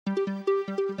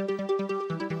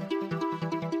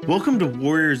Welcome to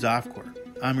Warriors Off Court.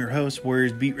 I'm your host,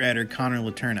 Warriors beat writer Connor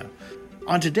Letourneau.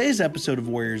 On today's episode of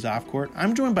Warriors Off Court,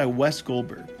 I'm joined by Wes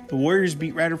Goldberg, the Warriors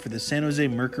beat writer for the San Jose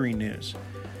Mercury News.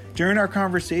 During our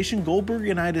conversation, Goldberg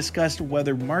and I discussed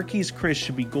whether Marquese Chriss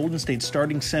should be Golden State's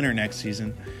starting center next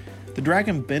season, the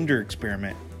Dragan Bender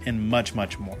experiment, and much,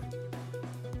 much more.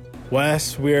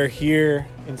 Wes, we are here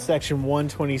in section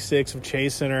 126 of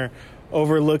Chase Center,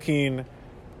 overlooking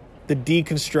the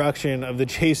deconstruction of the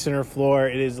Chase Center floor.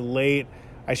 It is late.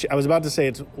 I was about to say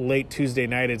it's late Tuesday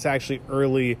night. It's actually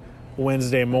early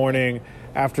Wednesday morning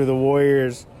after the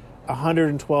Warriors'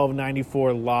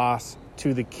 112-94 loss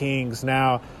to the Kings.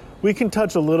 Now, we can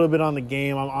touch a little bit on the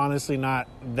game. I'm honestly not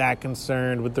that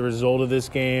concerned with the result of this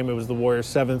game. It was the Warriors'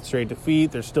 seventh straight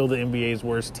defeat. They're still the NBA's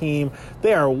worst team.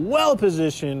 They are well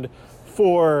positioned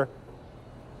for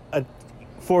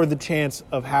the chance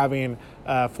of having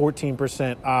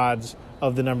 14% odds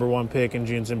of the number one pick in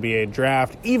June's NBA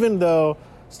draft, even though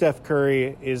Steph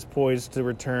Curry is poised to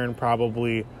return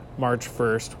probably March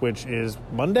 1st, which is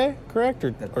Monday, correct?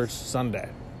 Or Sunday?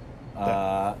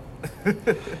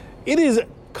 It is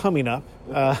coming up.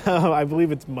 I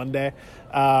believe it's Monday.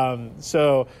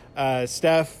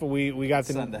 Steph, we got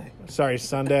the Sunday. Sorry,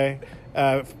 Sunday.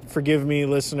 Forgive me,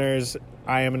 listeners.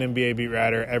 I am an NBA beat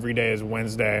writer. Every day is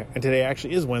Wednesday, and today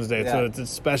actually is Wednesday, so it's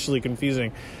especially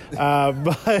confusing. So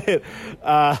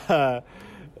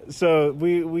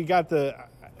we got the,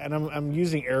 and I'm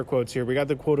using air quotes here. We got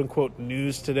the quote unquote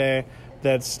news today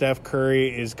that Steph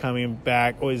Curry is coming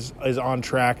back, or is on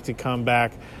track to come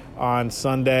back on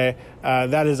Sunday.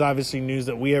 That is obviously news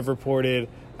that we have reported.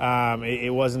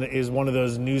 It is one of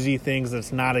those newsy things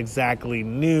that's not exactly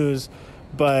news.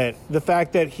 But the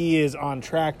fact that he is on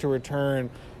track to return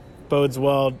bodes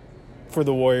well for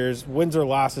the Warriors. Wins or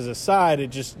losses aside,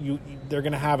 they're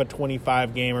going to have a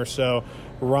 25 game or so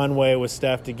runway with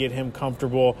Steph to get him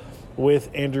comfortable with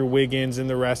Andrew Wiggins and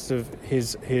the rest of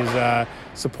his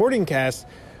supporting cast.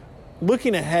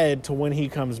 Looking ahead to when he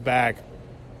comes back,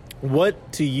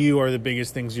 what to you are the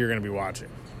biggest things you're going to be watching?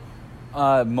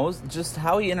 Just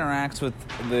how he interacts with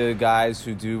the guys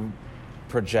who do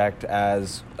project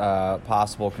as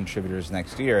possible contributors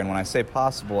next year. And when I say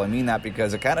possible, I mean that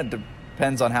because it kind of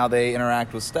depends on how they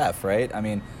interact with Steph, right? I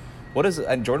mean,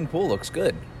 Jordan Poole looks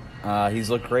good. He's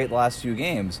looked great the last few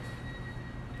games.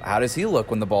 How does he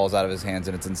look when the ball's out of his hands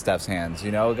and it's in Steph's hands?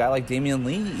 You know, a guy like Damian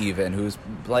Lee even, who's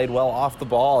played well off the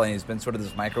ball and he's been sort of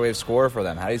this microwave scorer for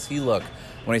them. How does he look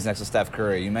when he's next to Steph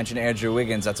Curry? You mentioned Andrew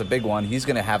Wiggins. That's a big one. He's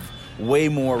going to have way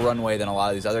more runway than a lot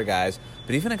of these other guys.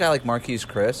 But even a guy like Marquese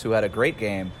Chriss, who had a great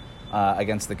game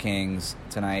against the Kings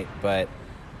tonight, but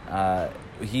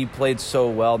he played so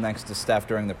well next to Steph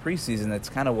during the preseason. That's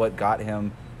kind of what got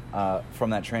him from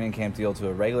that training camp deal to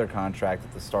a regular contract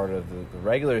at the start of the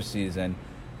regular season.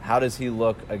 How does he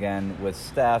look again with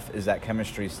Steph? Is that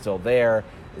chemistry still there?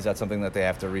 Is that something that they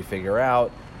have to refigure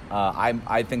out?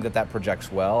 I think that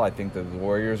projects well. I think that the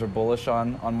Warriors are bullish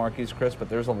on Marquese Chriss, but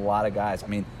there's a lot of guys. I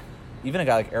mean, even a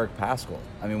guy like Eric Paschall.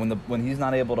 I mean, when he's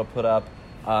not able to put up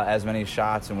as many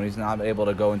shots and when he's not able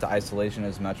to go into isolation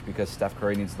as much because Steph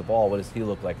Curry needs the ball, what does he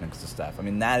look like next to Steph? I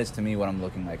mean, that is to me what I'm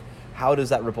looking like. How does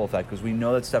that ripple effect? Because we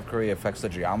know that Steph Curry affects the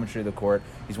geometry of the court.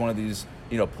 He's one of these,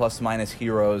 plus-minus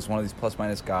heroes, one of these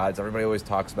plus-minus gods. Everybody always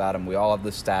talks about him. We all have the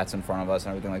stats in front of us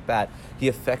and everything like that. He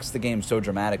affects the game so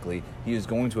dramatically. He is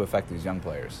going to affect these young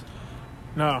players.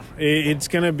 No, it's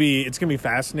gonna be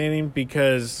fascinating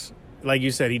because, like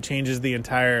you said, he changes the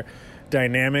entire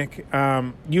dynamic.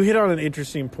 You hit on an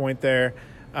interesting point there.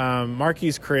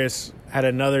 Marquese Chriss had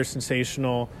another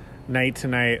sensational night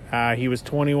tonight. He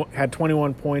had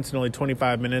 21 points in only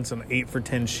 25 minutes and 8 for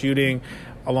 10 shooting,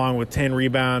 along with 10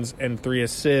 rebounds and 3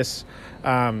 assists.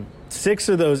 6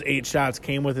 of those 8 shots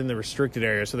came within the restricted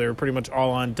area, so they were pretty much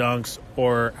all on dunks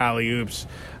or alley-oops.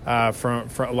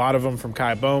 For a lot of them from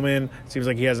Kai Bowman. Seems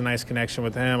like he has a nice connection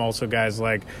with him. Also guys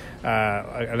like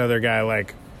another guy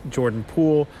like Jordan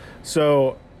Poole.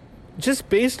 So just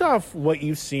based off what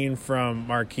you've seen from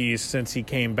Marquese since he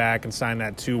came back and signed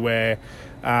that two-way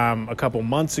a couple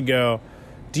months ago,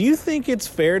 do you think it's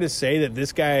fair to say that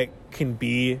this guy can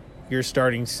be your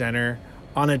starting center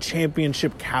on a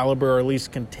championship caliber or at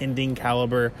least contending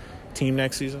caliber team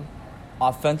next season?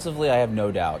 Offensively, I have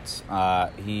no doubts.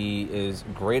 He is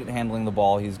great at handling the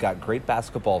ball. He's got great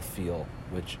basketball feel,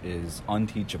 which is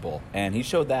unteachable. And he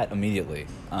showed that immediately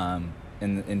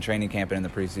in training camp and in the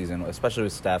preseason, especially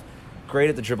with Steph. Great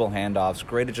at the dribble handoffs,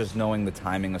 great at just knowing the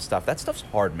timing of stuff. That stuff's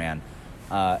hard, man.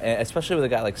 especially with a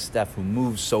guy like Steph who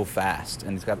moves so fast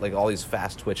and he's got like all these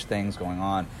fast twitch things going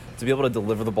on. To be able to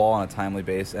deliver the ball on a timely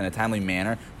base in a timely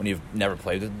manner when you've never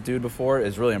played with the dude before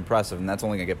is really impressive, and that's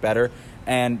only going to get better.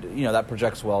 And that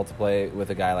projects well to play with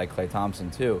a guy like Klay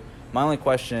Thompson too. My only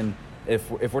question,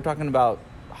 if we're talking about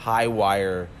high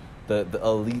wire, the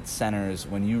elite centers,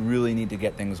 when you really need to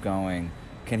get things going,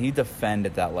 can he defend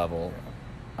at that level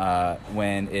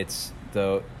when it's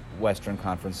the Western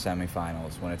Conference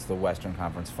semifinals, when it's the Western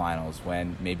Conference finals,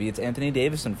 when maybe it's Anthony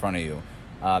Davis in front of you,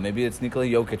 maybe it's Nikola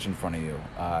Jokic in front of you,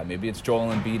 maybe it's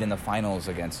Joel Embiid in the finals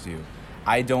against you?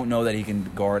 I don't know that he can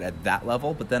guard at that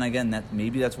level, but then again,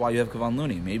 maybe that's why you have Kevon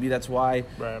Looney. Maybe that's why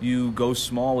you go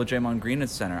small with Draymond Green at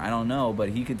center. I don't know, but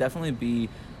he could definitely be,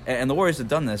 and the Warriors have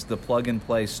done this, the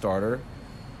plug-and-play starter.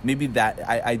 Maybe that,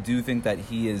 I do think that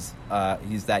he's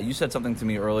that. You said something to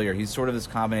me earlier. He's sort of this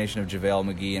combination of JaVale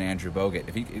McGee and Andrew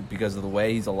Bogut. Because of the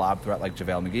way he's a lob threat like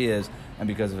JaVale McGee is, and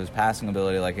because of his passing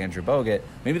ability like Andrew Bogut,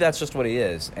 maybe that's just what he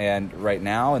is. And right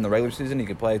now, in the regular season, he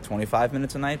could play 25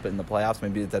 minutes a night, but in the playoffs,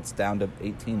 maybe that's down to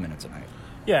 18 minutes a night.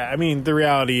 Yeah, I mean, the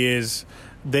reality is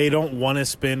they don't want to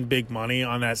spend big money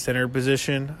on that center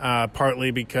position,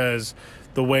 partly because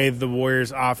the way the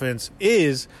Warriors' offense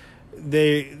is,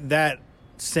 that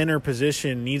center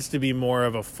position needs to be more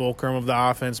of a fulcrum of the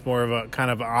offense, more of a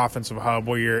kind of an offensive hub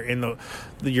where you're in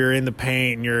the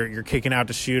paint and you're kicking out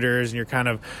to shooters and you're kind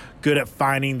of good at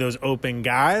finding those open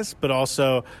guys, but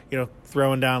also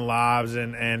throwing down lobs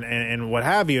and what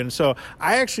have you. And so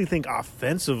I actually think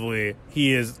offensively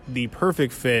he is the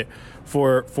perfect fit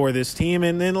for this team.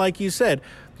 And then, like you said,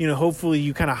 hopefully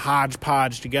you kind of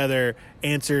hodgepodge together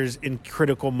answers in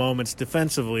critical moments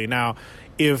defensively. Now,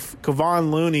 if Kevon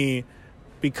Looney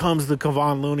becomes the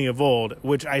Kevon Looney of old,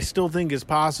 which I still think is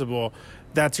possible,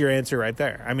 that's your answer right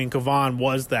there. I mean, Kevon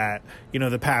was that,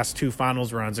 the past 2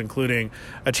 finals runs, including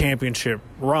a championship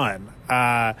run.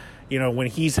 When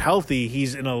he's healthy,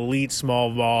 he's an elite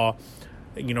small ball,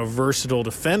 versatile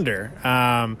defender.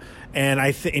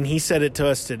 And he said it to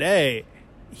us today,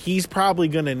 he's probably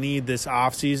going to need this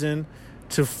offseason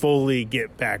to fully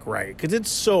get back right, because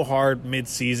it's so hard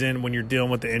mid-season when you're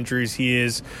dealing with the injuries he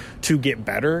is to get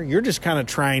better. You're just kind of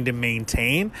trying to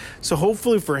maintain. So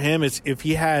hopefully for him, it's if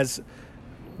he has,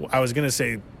 I was going to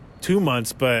say 2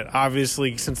 months, but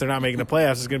obviously since they're not making the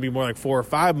playoffs, it's going to be more like 4 or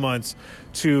 5 months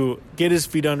to get his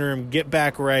feet under him, get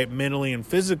back right mentally and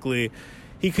physically.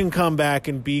 He can come back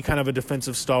and be kind of a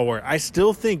defensive stalwart. I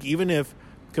still think even if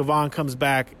Kevon comes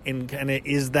back and kind of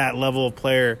is that level of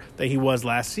player that he was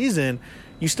last season,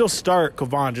 you still start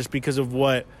Kevon just because of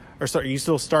you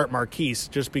still start Marquise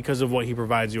just because of what he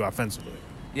provides you offensively.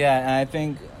 Yeah, and I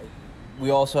think we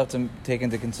also have to take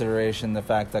into consideration the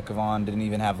fact that Kevon didn't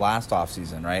even have last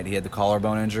offseason, right? He had the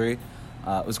collarbone injury.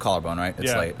 It was collarbone, right?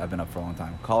 It's late. I've been up for a long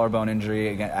time. Collarbone injury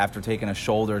again after taking a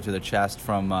shoulder to the chest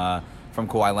from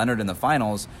Kawhi Leonard in the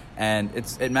finals, and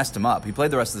it messed him up. He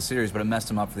played the rest of the series, but it messed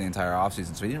him up for the entire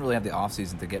offseason. So he didn't really have the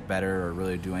offseason to get better or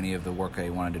really do any of the work that he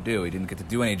wanted to do. He didn't get to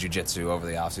do any jiu-jitsu over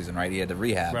the offseason, right? He had to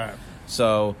rehab. Right.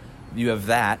 So you have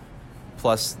that,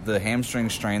 plus the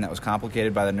hamstring strain that was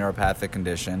complicated by the neuropathic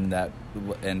condition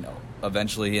and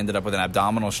eventually he ended up with an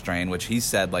abdominal strain, which he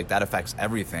said, like, that affects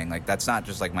everything. Like, that's not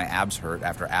just, like, my abs hurt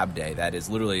after ab day. That is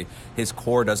literally his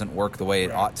core doesn't work the way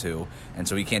it ought to, and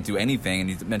so he can't do anything. And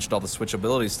you mentioned all the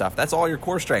switchability stuff. That's all your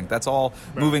core strength. That's all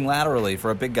moving laterally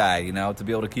for a big guy, to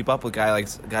be able to keep up with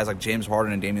guys like James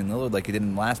Harden and Damian Lillard like he did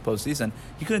in the last postseason.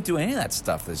 He couldn't do any of that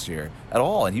stuff this year at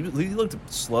all. And he looked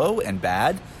slow and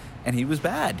bad, and he was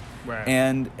bad. Right.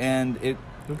 And it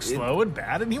looked slow and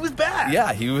bad, and he was bad.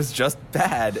 Yeah, he was just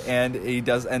bad, and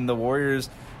and the Warriors,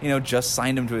 just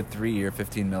signed him to a 3-year,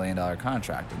 $15 million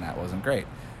contract, and that wasn't great.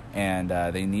 And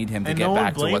they need him to get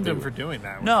back to what no one blamed him for doing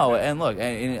that. No, and look,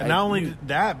 and not only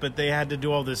that, but they had to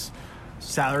do all this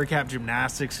salary cap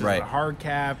gymnastics and the hard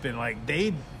cap, and like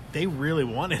they really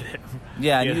wanted him.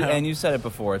 Yeah, and you said it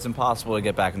before. It's impossible to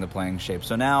get back into playing shape.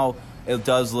 So now it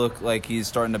does look like he's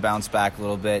starting to bounce back a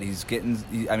little bit.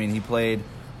 He played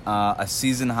a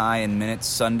season high in minutes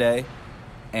Sunday,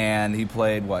 and he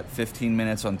played 15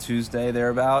 minutes on Tuesday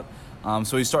thereabout.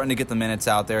 So he's starting to get the minutes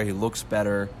out there. He looks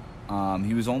better.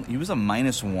 He was a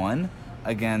 -1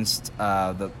 against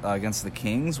the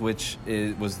Kings, which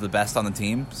was the best on the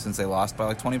team since they lost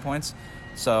by 20 points.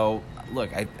 So look,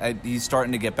 he's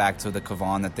starting to get back to the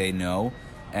Kevon that they know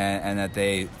and that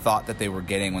they thought that they were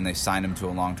getting when they signed him to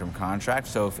a long-term contract.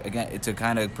 So to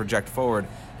kind of project forward,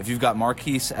 if you've got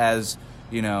Marquise as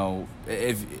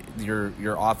if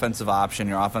your offensive option,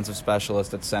 your offensive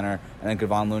specialist at center, and then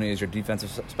Kevon Looney is your defensive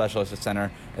specialist at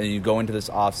center, and you go into this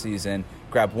offseason,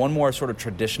 grab one more sort of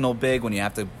traditional big when you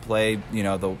have to play,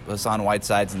 the Hassan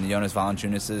Whitesides and the Jonas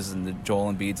Valanciunas and the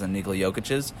Joel Embiids and Nikola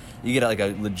Jokic's, you get like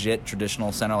a legit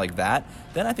traditional center like that,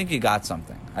 then I think you got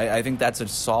something. I think that's a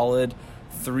solid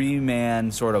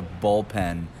 3-man sort of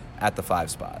bullpen at the 5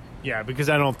 spot. Yeah, because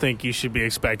I don't think you should be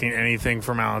expecting anything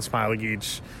from Alen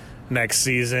Smailagic next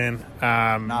season.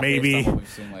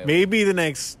 Maybe the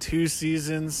next 2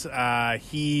 seasons.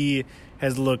 He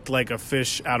has looked like a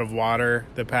fish out of water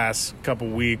the past couple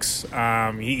weeks.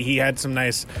 He had some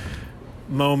nice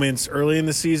moments early in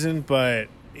the season, but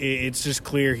it's just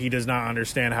clear he does not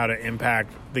understand how to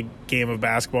impact the game of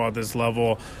basketball at this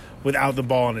level without the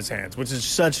ball in his hands, which is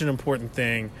such an important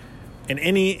thing in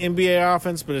any NBA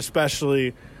offense, but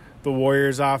especially the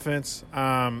Warriors offense.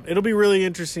 It'll be really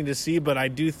interesting to see, but I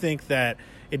do think that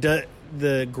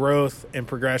the growth and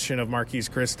progression of Marquise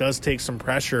Chriss does take some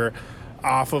pressure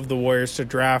off of the Warriors to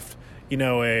draft,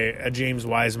 a James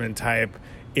Wiseman type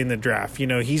in the draft.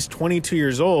 He's 22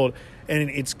 years old, and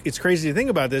it's crazy to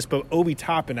think about this, but Obi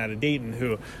Toppin out of Dayton,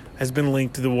 who has been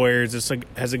linked to the Warriors,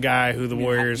 as a guy who the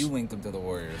Warriors... You linked him to the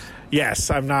Warriors. Yes,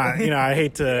 I'm not. I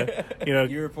hate to,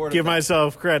 give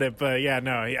myself credit, but yeah,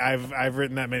 no, I've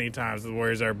written that many times. The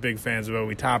Warriors are big fans of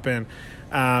Obi Toppin,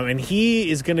 and he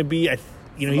is going to be,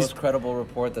 the most credible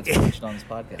report that's mentioned on this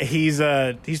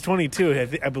podcast. He's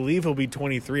 22. I believe he'll be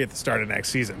 23 at the start of next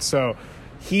season. So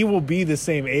he will be the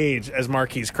same age as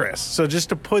Marquise Chriss. So just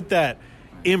to put that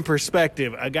in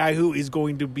perspective, a guy who is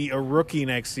going to be a rookie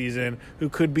next season, who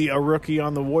could be a rookie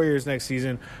on the Warriors next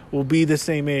season, will be the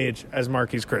same age as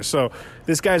Marquise Chriss. So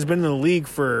this guy's been in the league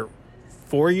for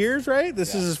 4 years, right?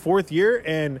 This is his 4th year,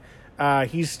 and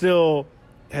he still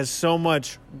has so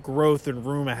much growth and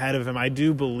room ahead of him. I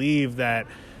do believe that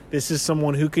this is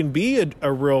someone who can be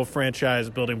a real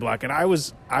franchise building block. And I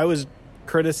was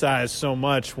criticized so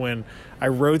much when I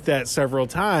wrote that several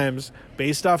times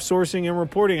based off sourcing and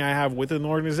reporting I have within the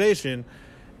organization,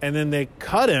 and then they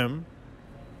cut him,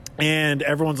 and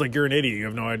everyone's like, you're an idiot, you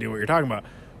have no idea what you're talking about.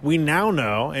 We now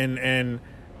know, and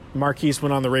Marquise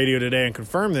went on the radio today and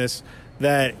confirmed this,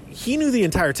 that he knew the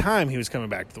entire time he was coming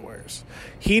back to the Warriors.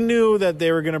 He knew that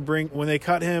they were going to bring, when they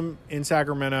cut him in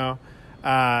Sacramento,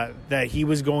 that he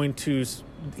was going to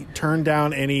turn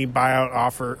down any buyout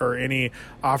offer or any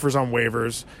offers on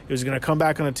waivers. He was going to come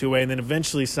back on a 2-way and then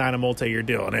eventually sign a multi-year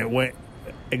deal, and it went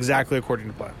exactly according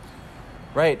to plan.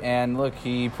 Right, and look,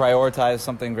 he prioritized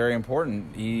something very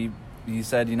important. He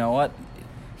said, you know what?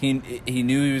 He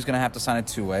knew he was going to have to sign a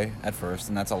 2-way at first,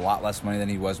 and that's a lot less money than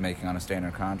he was making on a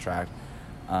standard contract.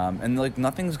 And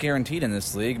nothing's guaranteed in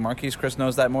this league. Marquise Chriss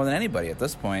knows that more than anybody at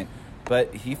this point.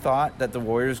 But he thought that the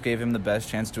Warriors gave him the best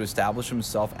chance to establish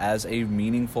himself as a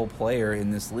meaningful player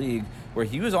in this league, where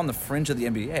he was on the fringe of the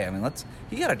NBA. I mean,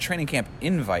 he got a training camp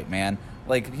invite, man.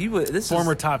 Like he was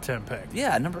former top 10 pick.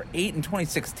 Yeah, number 8 in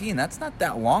 2016. That's not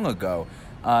that long ago.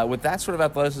 With that sort of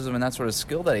athleticism and that sort of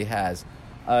skill that he has,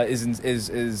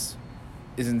 is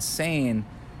insane.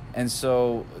 And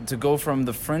so to go from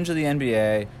the fringe of the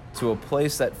NBA to a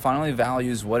place that finally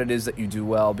values what it is that you do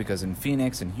well, because in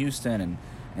Phoenix and Houston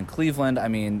and Cleveland, I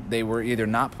mean, they were either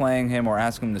not playing him or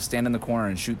asking him to stand in the corner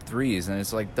and shoot threes. And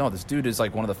it's like, no, this dude is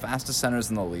like one of the fastest centers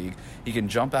in the league. He can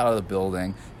jump out of the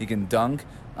building. He can dunk.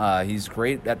 He's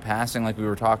great at passing, like we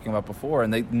were talking about before.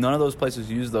 And none of those places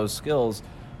use those skills.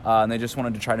 And they just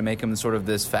wanted to try to make him sort of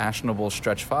this fashionable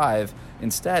stretch 5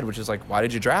 instead, which is like, why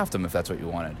did you draft him if that's what you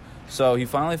wanted? So he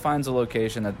finally finds a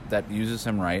location that uses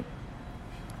him right.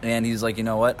 And he's like, you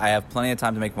know what? I have plenty of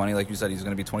time to make money. Like you said, he's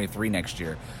going to be 23 next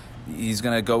year. He's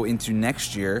going to go into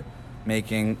next year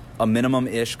making a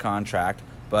minimum-ish contract,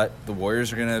 but the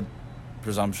Warriors are going to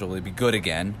presumptively be good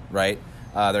again, right?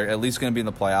 They're at least going to be in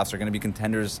the playoffs. They're going to be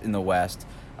contenders in the West.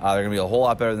 They're going to be a whole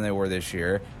lot better than they were this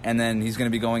year. And then he's going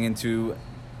to be going into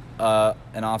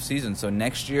an off-season. So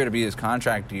next year to be his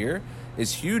contract year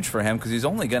is huge for him, because he's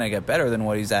only going to get better than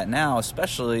what he's at now,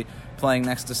 especially playing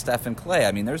next to Steph and Clay.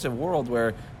 I mean, there's a world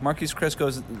where Marquise Chriss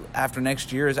goes after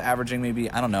next year is averaging maybe,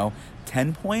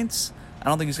 10 points. I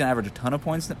don't think he's going to average a ton of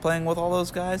points playing with all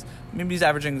those guys. Maybe he's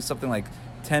averaging something like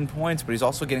 10 points, but he's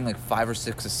also getting like 5 or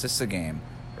 6 assists a game,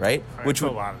 right? Which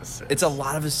a lot of assists. It's a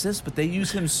lot of assists, but they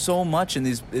use him so much in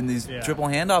these dribble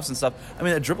handoffs and stuff. I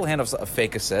mean, a dribble handoff's a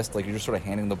fake assist, like you're just sort of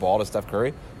handing the ball to Steph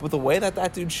Curry. But the way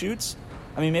that dude shoots,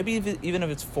 I mean, maybe even if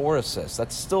it's 4 assists,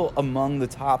 that's still among the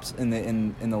tops in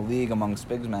the league amongst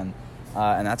big men,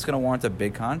 and that's going to warrant a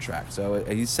big contract. So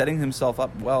he's setting himself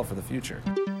up well for the future.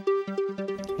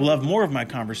 We'll have more of my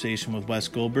conversation with Wes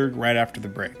Goldberg right after the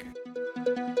break.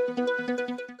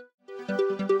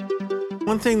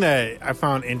 One thing that I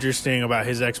found interesting about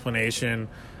his explanation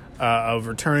of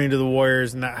returning to the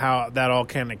Warriors and how that all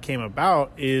kind of came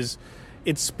about is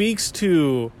it speaks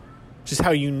to just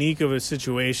how unique of a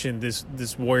situation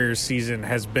this Warriors season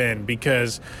has been,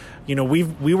 because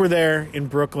we were there in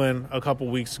Brooklyn a couple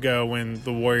weeks ago when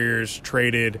the Warriors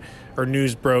traded, or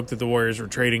news broke that the Warriors were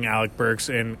trading Alec Burks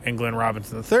and Glenn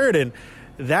Robinson III, and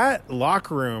that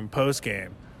locker room post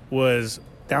game was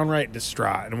downright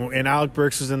distraught. And Alec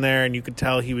Burks was in there, and you could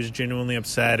tell he was genuinely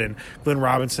upset, and Glenn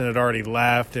Robinson had already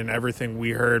left, and everything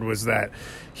we heard was that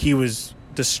he was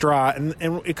distraught.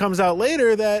 And it comes out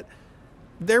later that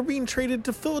they're being traded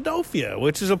to Philadelphia,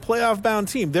 which is a playoff-bound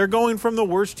team. They're going from the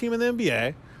worst team in the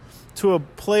NBA to a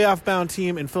playoff-bound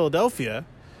team in Philadelphia.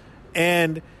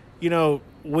 And,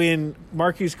 when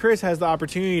Marquise Chris has the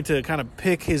opportunity to kind of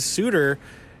pick his suitor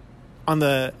on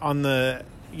the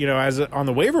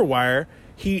waiver wire,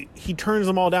 he turns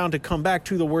them all down to come back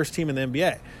to the worst team in the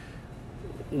NBA.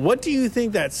 What do you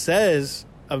think that says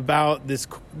about this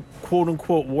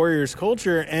quote-unquote Warriors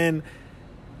culture? And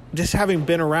just having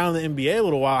been around the NBA a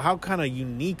little while, how kind of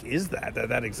unique is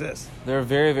that exists? There are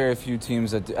very, very few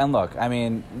teams that do. And look, I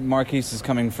mean, Marquise is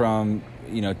coming from,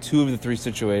 2 of the 3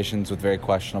 situations with very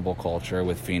questionable culture,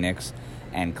 with Phoenix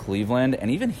and Cleveland,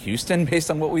 and even Houston, based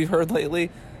on what we've heard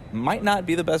lately, might not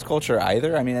be the best culture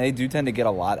either. I mean, they do tend to get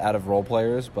a lot out of role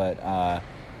players, but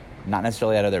not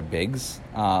necessarily out of their bigs,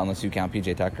 unless you count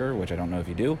PJ Tucker, which I don't know if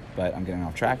you do, but I'm getting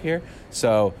off track here.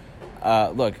 So,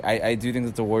 look, I do think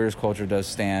that the Warriors culture does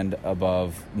stand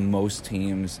above most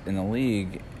teams in the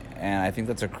league, and I think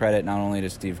that's a credit not only to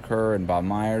Steve Kerr and Bob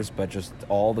Myers, but just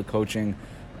all the coaching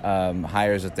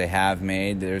hires that they have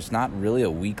made. There's not really a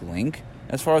weak link,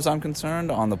 as far as I'm concerned,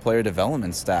 on the player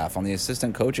development staff, on the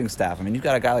assistant coaching staff. I mean, you've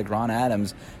got a guy like Ron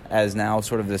Adams as now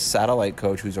sort of this satellite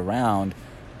coach who's around,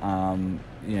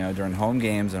 during home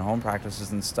games and home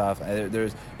practices and stuff.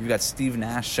 You've got Steve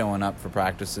Nash showing up for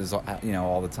practices,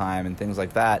 all the time and things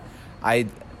like that.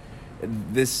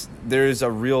 There's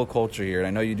a real culture here, and I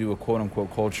know you do a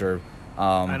quote-unquote culture.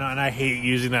 I know, and I hate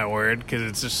using that word because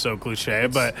it's just so cliche,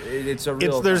 but it's a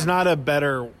real there's not a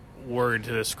better word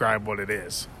to describe what it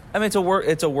is. I mean,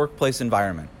 it's a workplace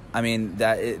environment. I mean,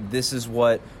 this is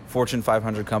what Fortune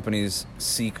 500 companies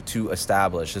seek to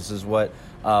establish. This is what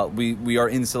we are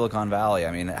in Silicon Valley.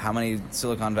 I mean, how many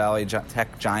Silicon Valley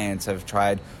tech giants have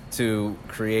tried to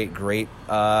create great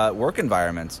work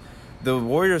environments? The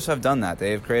Warriors have done that.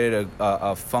 They have created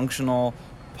a functional,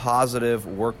 positive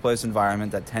workplace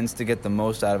environment that tends to get the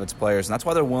most out of its players, and that's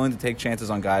why they're willing to take chances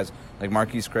on guys like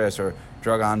Marquise Chris or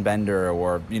Dragan Bender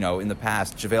or, in the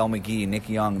past, JaVale McGee, Nick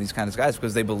Young, these kinds of guys,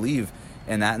 because they believe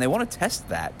in that, and they want to test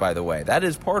that, by the way. That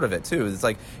is part of it, too. It's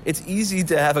like, it's easy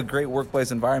to have a great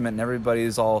workplace environment, and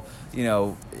everybody's all,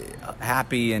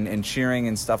 happy and cheering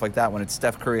and stuff like that when it's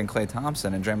Steph Curry and Klay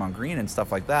Thompson and Draymond Green and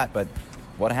stuff like that, but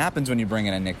what happens when you bring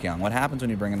in a Nick Young? What happens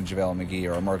when you bring in a JaVale McGee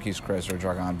or a Marquise Chris or a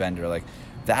Dragan Bender? Like,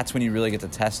 that's when you really get to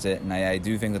test it, and I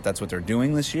do think that that's what they're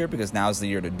doing this year, because now's the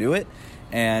year to do it.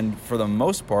 And for the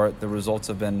most part, the results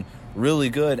have been really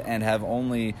good and have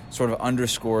only sort of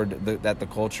underscored that the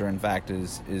culture, in fact,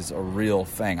 is a real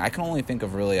thing. I can only think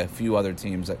of really a few other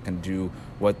teams that can do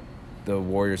what the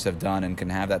Warriors have done and can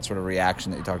have that sort of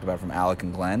reaction that you talked about from Alec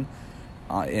and Glenn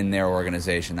in their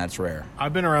organization. That's rare.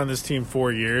 I've been around this team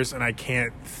 4 years, and I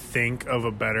can't think of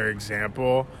a better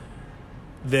example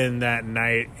than that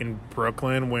night in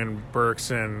Brooklyn when Burks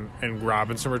and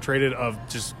Robinson were traded, of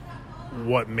just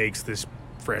what makes this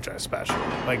franchise special.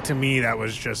 Like, to me, that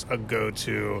was just a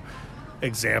go-to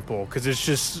example because it's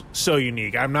just so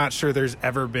unique. I'm not sure there's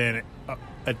ever been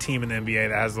a team in the NBA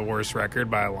that has the worst record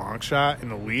by a long shot in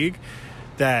the league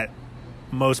that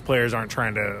most players aren't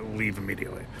trying to leave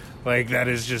immediately. Like, that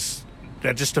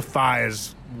just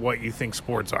defies what you think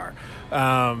sports are.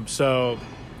 So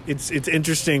it's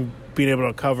interesting being able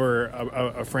to cover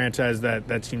a franchise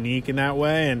that's unique in that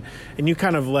way. And you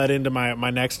kind of led into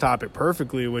my next topic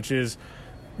perfectly, which is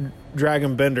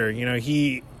Dragan Bender.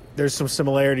 There's some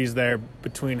similarities there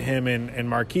between him and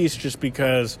Marquise, just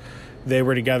because they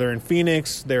were together in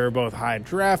Phoenix. They were both high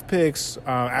draft picks,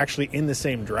 actually in the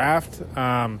same draft.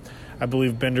 I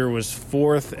believe Bender was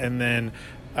 4th, and then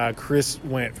Chris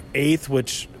went 8th,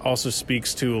 which also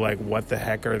speaks to, like, what the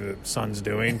heck are the Suns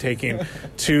doing, taking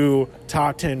 2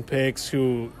 top 10 picks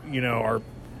who, are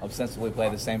ostensibly play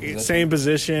the same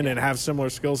position and have similar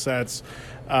skill sets.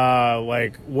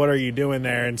 Like, what are you doing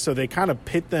there? And so they kind of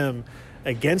pit them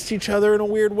against each other in a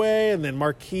weird way. And then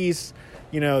Marquise,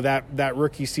 that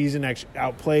rookie season actually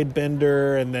outplayed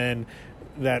Bender, and then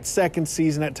that second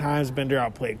season at times Bender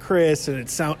outplayed Chris, and it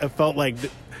felt like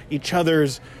each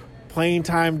other's playing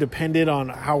time depended on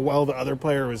how well the other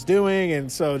player was doing,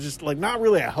 and so just like not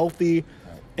really a healthy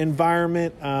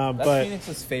environment. That's But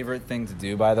Phoenix's favorite thing to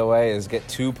do, by the way, is get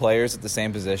two players at the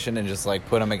same position and just like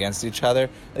put them against each other.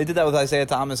 They did that with Isaiah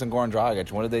Thomas and Goran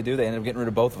Dragic. What did they do? They ended up getting rid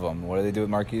of both of them. What did they do with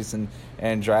Marquise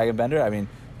and Dragon Bender? I mean,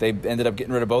 they ended up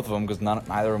getting rid of both of them because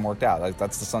neither of them worked out. Like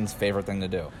that's the Suns' favorite thing to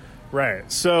do.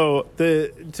 right. So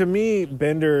to me,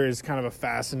 Bender is kind of a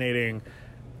fascinating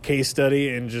case study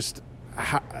in just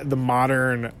how the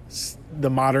modern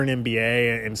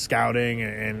NBA and scouting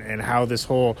and how this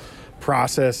whole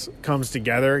process comes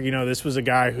together. You know, this was a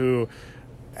guy who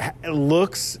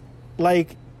looks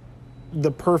like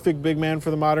the perfect big man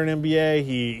for the modern NBA.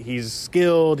 He's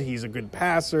skilled. He's a good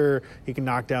passer. He can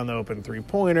knock down the open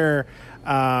three-pointer.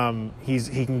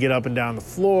 He can get up and down the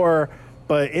floor.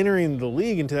 But entering the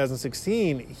league in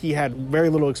 2016, he had very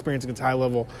little experience against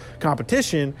high-level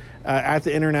competition at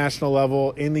the international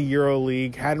level in the Euro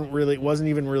League. Wasn't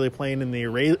even really playing in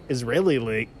the Israeli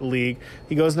league.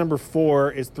 He goes number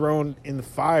 4, is thrown in the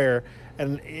fire,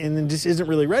 and then just isn't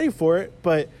really ready for it.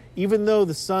 But even though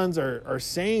the Suns are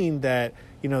saying that,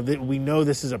 you know, that we know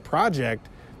this is a project,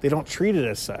 they don't treat it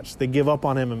as such. They give up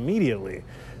on him immediately.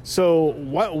 So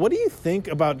what do you think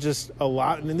about just a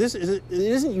lot? And it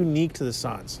isn't unique to the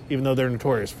Suns, even though they're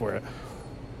notorious for it.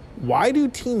 Why do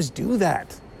teams do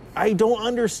that? I don't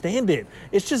understand it.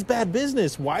 It's just bad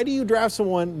business. Why do you draft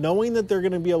someone knowing that they're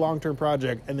going to be a long-term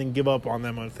project and then give up on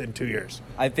them within 2 years?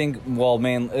 I think, well,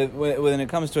 man, when it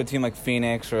comes to a team like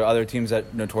Phoenix or other teams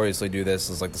that notoriously do this,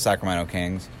 is like the Sacramento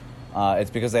Kings. It's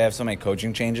because they have so many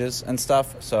coaching changes and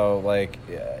stuff. So, like,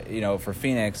 you know, for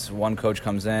Phoenix, one coach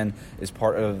comes in, is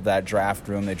part of that draft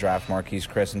room. They draft Marquise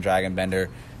Chris and Dragon Bender,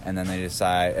 and then they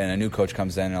decide, and a new coach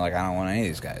comes in, and they're like, I don't want any of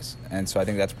these guys. And so I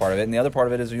think that's part of it. And the other part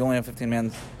of it is you only have 15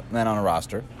 men on a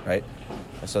roster, right?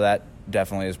 So that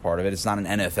definitely is part of it. It's not an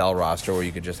NFL roster where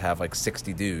you could just have, like,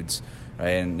 60 dudes, right?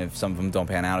 And if some of them don't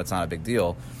pan out, it's not a big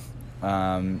deal.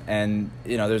 And,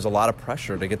 you know, there's a lot of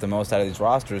pressure to get the most out of these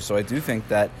rosters. So I do think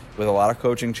that with a lot of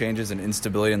coaching changes and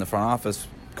instability in the front office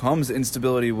comes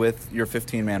instability with your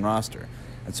 15-man roster.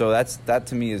 And so that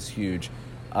to me is huge.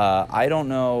 I don't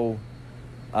know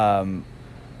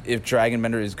if Dragon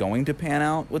Bender is going to pan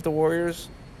out with the Warriors,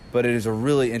 but it is a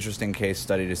really interesting case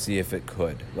study to see if it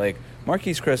could. Like,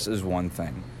 Marquise Chris is one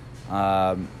thing.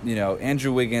 You know,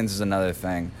 Andrew Wiggins is another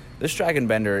thing. This Dragon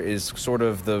Bender is sort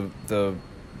of the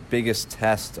biggest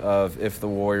test of if the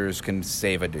Warriors can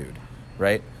save a dude,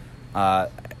 right?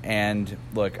 And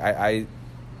look, I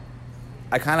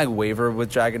kind of waver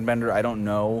with Dragon Bender. I don't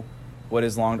know what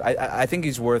his I think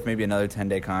he's worth maybe another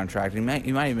 10-day contract. He might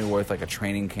even be worth like a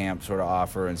training camp sort of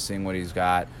offer and seeing what he's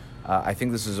got. I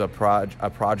think this is a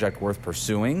project worth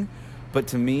pursuing, but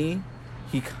to me,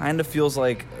 he kind of feels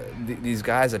like these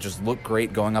guys that just look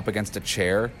great going up against a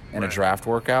chair in a draft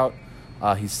workout.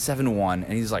 He's 7'1",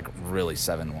 and he's like really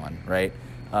 7'1", right?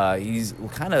 He's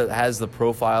kind of has the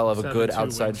profile of a good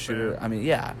outside shooter. I mean,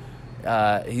 yeah,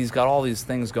 he's got all these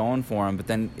things going for him, but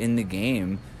then in the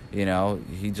game, you know,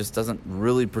 he just doesn't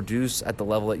really produce at the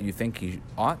level that you think he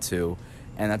ought to,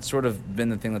 and that's sort of been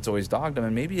the thing that's always dogged him.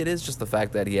 And maybe it is just the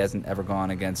fact that he hasn't ever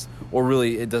gone against, or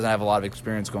really, it doesn't have a lot of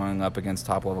experience going up against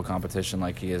top level competition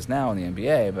like he is now in the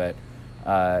NBA, but.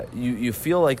 You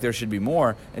feel like there should be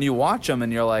more, and you watch him,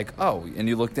 and you're like, oh, and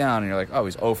you look down, and you're like, oh,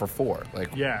 he's 0 for 4.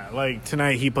 Like, yeah, like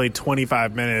tonight he played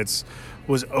 25 minutes,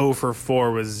 was 0 for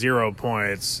 4 with 0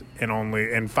 points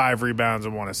and 5 rebounds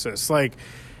and 1 assist. Like,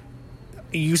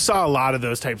 you saw a lot of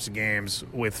those types of games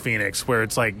with Phoenix where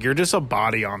it's like you're just a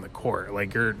body on the court,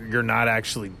 like you're not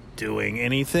actually doing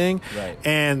anything, right?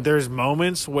 And there's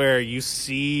moments where you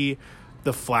see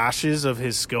the flashes of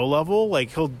his skill level. Like,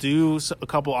 he'll do a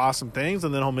couple awesome things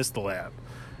and then he'll miss the layup,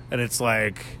 and it's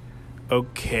like,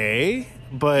 okay,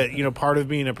 but you know, part of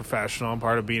being a professional and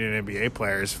part of being an NBA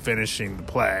player is finishing the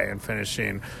play and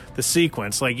finishing the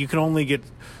sequence. Like, you can only get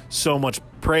so much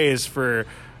praise for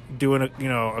doing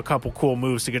a couple cool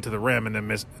moves to get to the rim and then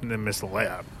miss the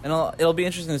layup. And it'll be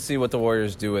interesting to see what the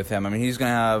Warriors do with him. I mean, he's going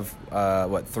to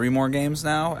have 3 more games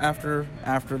now after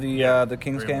the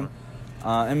Kings game.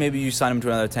 And maybe you sign him to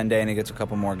another 10-day and he gets a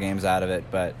couple more games out of it.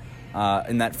 But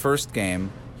in that first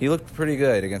game, he looked pretty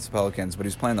good against the Pelicans, but he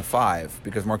was playing the 5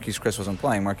 because Marquise Chris wasn't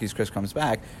playing. Marquise Chris comes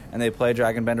back, and they play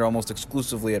Dragon Bender almost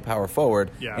exclusively at power forward.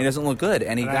 Yeah. And he doesn't look good.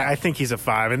 And I think he's a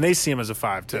 5, and they see him as a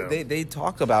 5, too. They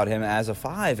talk about him as a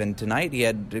 5, and tonight he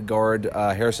had to guard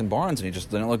Harrison Barnes, and he just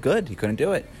didn't look good. He couldn't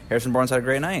do it. Harrison Barnes had a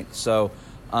great night. So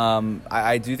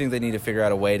I do think they need to figure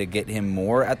out a way to get him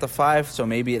more at the 5, so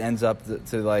maybe it ends up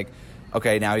to like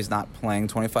Okay, now he's not playing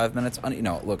 25 minutes.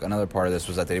 Look, another part of this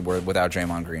was that they were without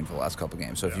Draymond Green for the last couple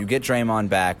games. So if you get Draymond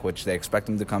back, which they expect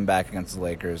him to come back against the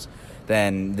Lakers,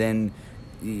 then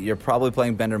you're probably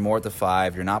playing Bender more at the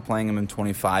 5. You're not playing him in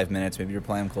 25 minutes. Maybe you're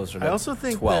playing him closer to 12. I also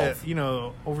think that,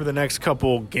 over the next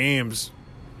couple games,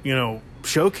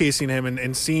 showcasing him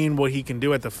and seeing what he can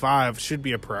do at the 5 should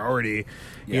be a priority,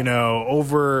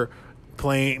 over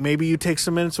playing. Maybe you take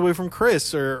some minutes away from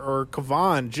Chris or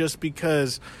Kevon just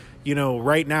because –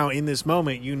 right now in this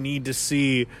moment, you need to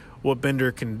see what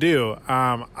Bender can do.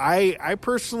 I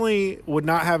personally would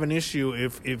not have an issue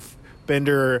if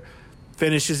Bender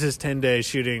finishes his 10-day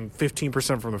shooting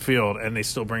 15% from the field and they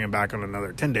still bring him back on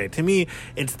another 10-day. To me,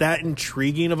 it's that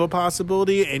intriguing of a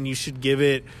possibility, and you should give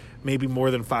it maybe more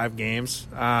than 5 games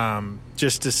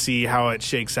just to see how it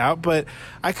shakes out. But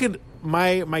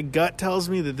my gut tells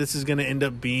me that this is going to end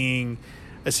up being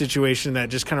a situation that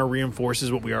just kind of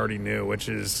reinforces what we already knew, which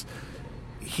is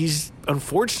he's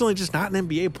unfortunately just not an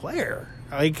NBA player.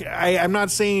 Like, I'm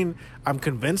not saying I'm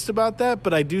convinced about that,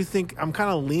 but I do think I'm kind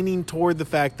of leaning toward the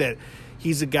fact that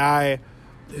he's a guy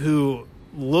who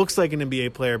looks like an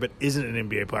NBA player but isn't an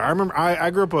NBA player. I remember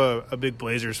I grew up a big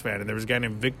Blazers fan, and there was a guy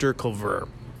named Victor Culver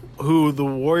who the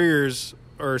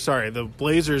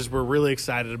Blazers were really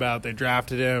excited about. They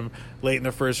drafted him late in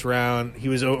the first round. He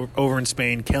was over in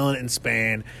Spain, killing it in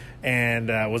Spain, and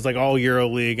was like all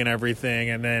EuroLeague and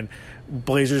everything. And then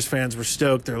Blazers fans were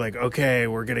stoked. They're like, okay,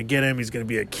 we're going to get him. He's going to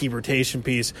be a key rotation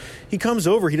piece. He comes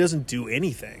over. He doesn't do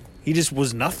anything. He just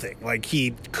was nothing. Like,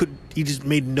 he just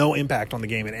made no impact on the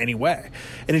game in any way.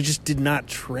 And it just did not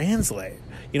translate.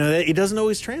 It doesn't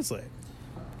always translate.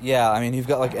 Yeah, I mean, you've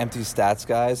got, like, empty stats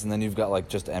guys, and then you've got, like,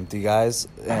 just empty guys,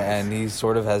 and he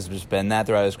sort of has just been that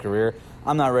throughout his career.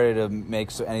 I'm not ready to make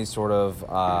any sort of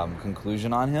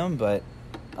conclusion on him, but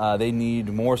they need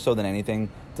more so than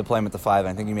anything to play him at the 5.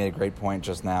 And I think you made a great point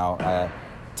just now.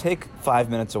 Take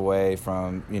 5 minutes away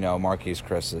from, Marquise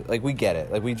Chris. Like, we get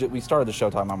it. Like, we started the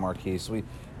show talking about Marquise.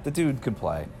 The dude could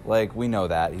play. Like, we know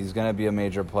that. He's going to be a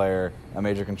major player, a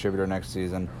major contributor next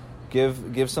season.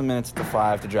 Give some minutes at the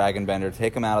 5 to Dragan Bender.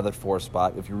 Take him out of the 4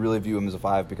 spot if you really view him as a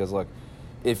 5. Because, look,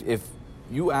 if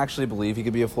you actually believe he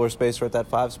could be a floor spacer at that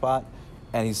 5 spot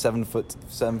and he's 7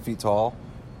 feet tall,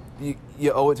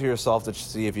 you owe it to yourself to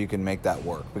see if you can make that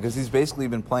work. Because he's basically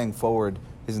been playing forward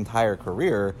his entire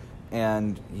career,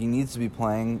 and he needs to be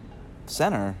playing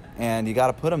center, and you got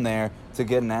to put him there to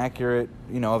get an accurate,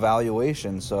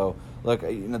 evaluation. So, look,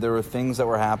 there were things that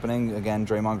were happening. Again,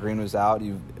 Draymond Green was out.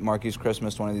 Marquise Chris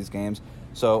missed one of these games.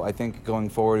 So I think going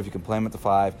forward, if you can play him at the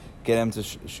 5, get him to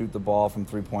shoot the ball from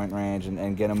 3-point range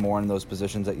and get him more in those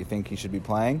positions that you think he should be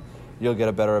playing, you'll get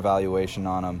a better evaluation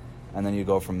on him. And then you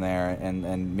go from there,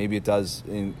 and maybe it does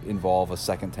involve a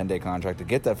second 10-day contract to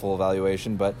get that full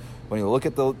evaluation. But when you look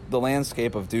at the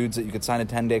landscape of dudes that you could sign a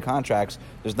 10-day contracts,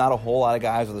 there's not a whole lot of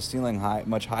guys with a ceiling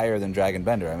much higher than Dragan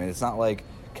Bender. I mean, it's not like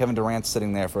Kevin Durant's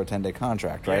sitting there for a 10-day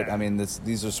contract, right? Yeah. I mean,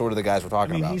 these are sort of the guys we're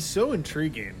talking about. He's so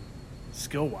intriguing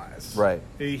skill-wise. Right.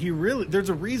 There's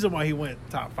a reason why he went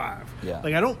top 5. Yeah.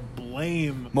 Like, I don't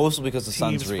blame mostly because the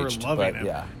Suns reached, for loving him.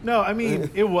 Yeah. No, I mean,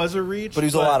 it was a reach. But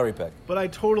he's a lottery pick. But I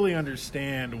totally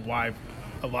understand why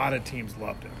a lot of teams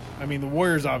loved him. I mean, the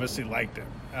Warriors obviously liked him.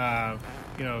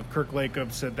 Kirk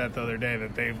Lacob said that the other day,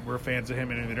 that they were fans of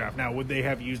him in the draft. Now, would they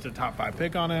have used a top 5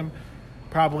 pick on him?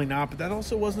 Probably not, but that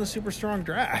also wasn't a super strong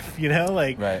draft,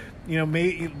 Right.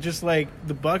 Just like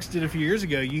the Bucks did a few years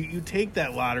ago, you take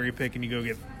that lottery pick and you go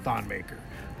get Thon Maker,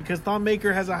 because Thon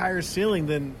Maker has a higher ceiling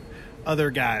than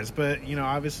other guys, but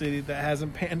obviously that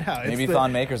hasn't panned out. Maybe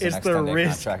Thon Maker's the next 10-day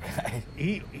contract guy.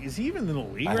 Is he even in the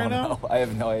league right now? I don't know. I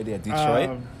have no idea.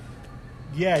 Detroit?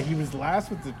 Yeah, he was last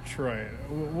with Detroit.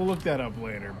 We'll look that up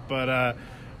later, but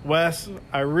Wes,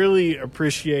 I really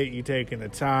appreciate you taking the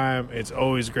time. It's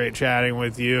always great chatting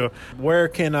with you. Where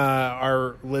can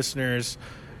our listeners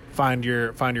find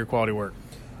your quality work?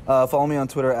 Follow me on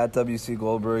Twitter at WC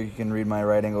Goldberg. You can read my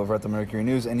writing over at the Mercury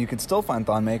News, and you can still find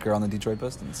Thon Maker on the Detroit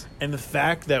Pistons. And the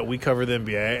fact that we cover the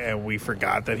NBA and we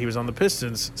forgot that he was on the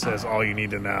Pistons says all you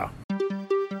need to know.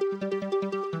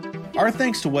 Our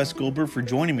thanks to Wes Goldberg for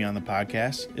joining me on the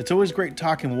podcast. It's always great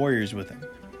talking Warriors with him.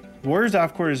 Warriors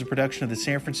Off Court is a production of the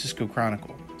San Francisco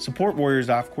Chronicle. Support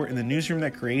Warriors Off Court in the newsroom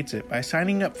that creates it by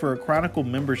signing up for a Chronicle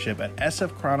membership at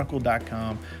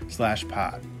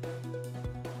sfchronicle.com/pod.